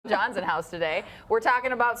John's in house today. We're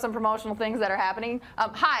talking about some promotional things that are happening.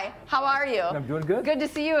 Hi, how are you? I'm doing good. Good to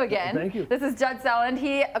see you again. Thank you. This is Judd Selland.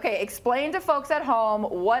 Explain to folks at home,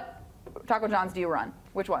 what Taco John's do you run?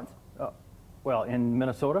 Which ones? Well, in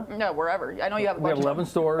Minnesota? No, wherever. I know you have a bunch. We have 11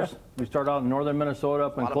 stores. We start out in northern Minnesota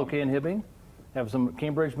up in Cloquet and Hibbing. Have some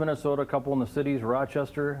Cambridge, Minnesota, a couple in the cities,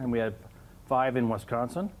 Rochester, and we had 5 in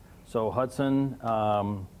Wisconsin. So Hudson,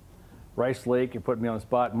 Rice Lake, you're putting me on the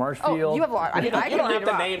spot. Marshfield. Oh, you have a lot. I mean, I you don't have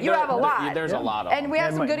to name. You have a lot. There's a lot of them. And we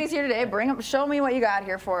have some goodies here today. Show me what you got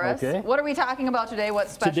here for us. Okay. What are we talking about today?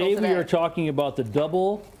 What's special today? Today we are talking about the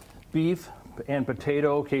double beef and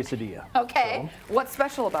potato quesadilla. Okay. What's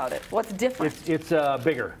special about it? What's different? It's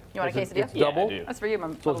bigger. You want a quesadilla? It's double. Yeah, I do. That's for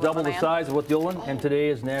you, So it's double the size of what the old one. And today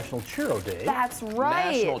is National Churro Day. That's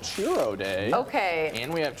right. National Churro Day. Okay.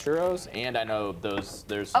 And we have churros, and I know there's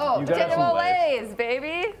some. Oh, You got potato some Lays,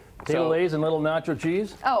 baby. Potato Lays and little nacho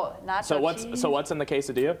cheese. Oh, not So what's in the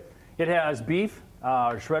quesadilla? It has beef,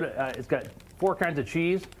 shredded. It's got 4 kinds of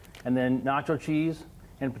cheese, and then nacho cheese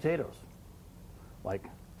and potatoes. Like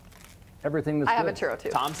everything that's I have a good. churro too.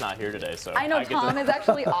 Tom's not here today, so I know Tom is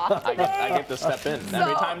actually off I today. get to step in.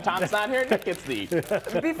 Every time Tom's not here, Nick gets the.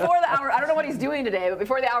 Before the hour, I don't know what he's doing today, but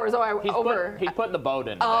before the hour is over. He's putting the boat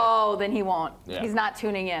in. Today. Oh, then he won't. Yeah. He's not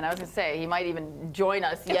tuning in. I was gonna say he might even join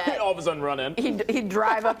us yet. All of a sudden run in. He'd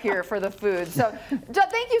drive up here for the food. So,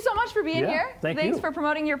 Judd, thank you so much for being here. Thanks you for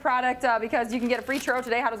promoting your product because you can get a free churro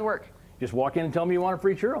today. How does it work? Just walk in and tell me you want a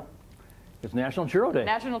free churro. It's National Churro Day.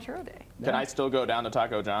 National Churro Day. Can I still go down to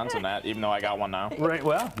Taco John's and that, even though I got one now? Right.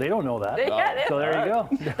 Well, they don't know that. Yeah, So there you go.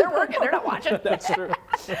 They're working. They're not watching. That's true.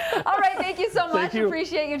 All right. Thank you so much. Thank you.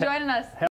 Appreciate you joining us.